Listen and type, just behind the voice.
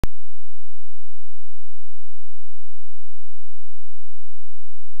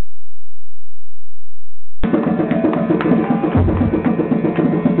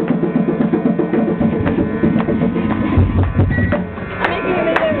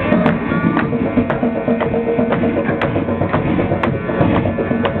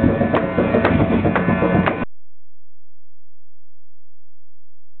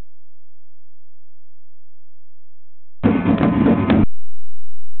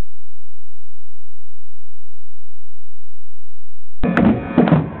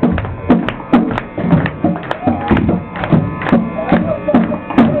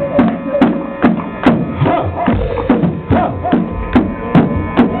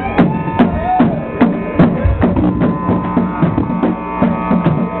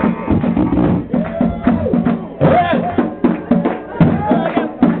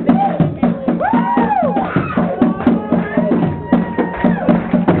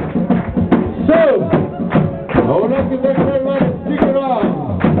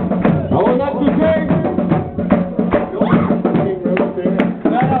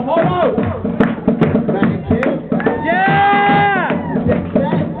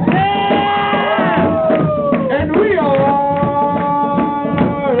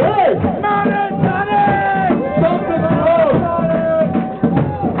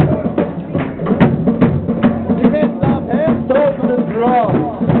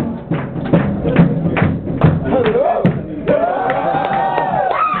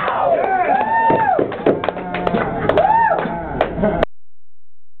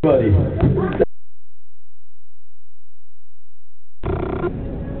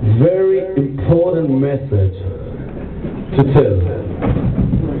very important message to tell.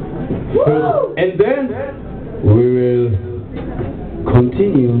 First, and then we will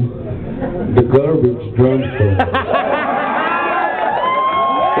continue the garbage drum set.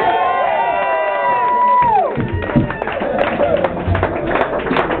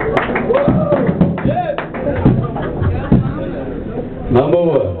 Number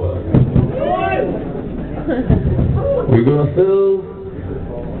one, we're gonna sell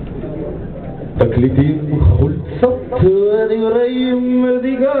تقليدين خلصت ديريم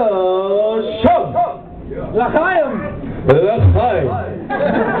ديجا شب لخايم لخايم.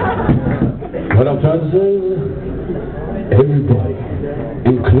 What I'm trying to say is everybody,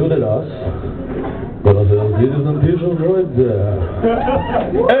 included us, gonna sell videos and t-shirts right there.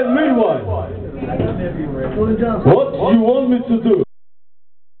 And meanwhile, what you want me to do?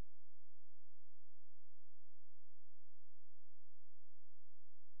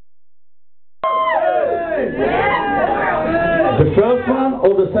 The first one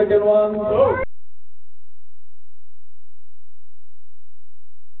or the second one?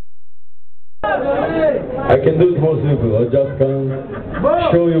 I can do it more simple. I just can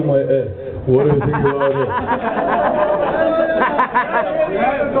show you my ass. What do you think about it?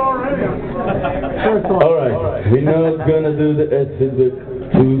 Alright, we're not gonna do the ass feedback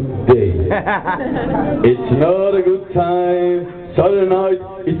today. It's not a good time. Saturday night,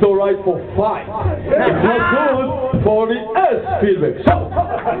 it's alright for 5. It's not good for the ass feedback. So,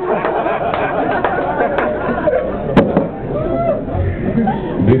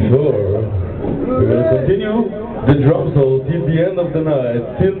 before we're gonna continue the drum solo till the end of the night,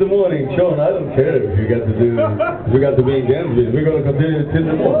 till the morning. Sean, I don't care if you got to do, if you got to be in Gainesville. We're gonna continue till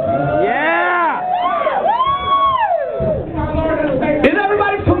the morning. Yeah! Is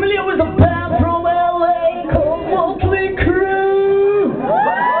everybody familiar with the band from LA called Motley Crew?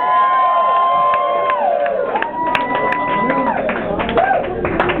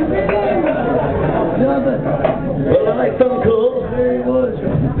 Well, I like something cool.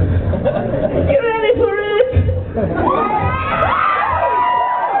 You ready for it?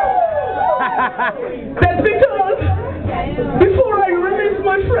 That's because before I release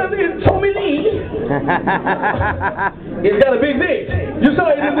my friend here, Tommy Lee, he's got a big date. You saw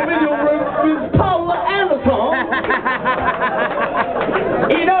it in the video with Paula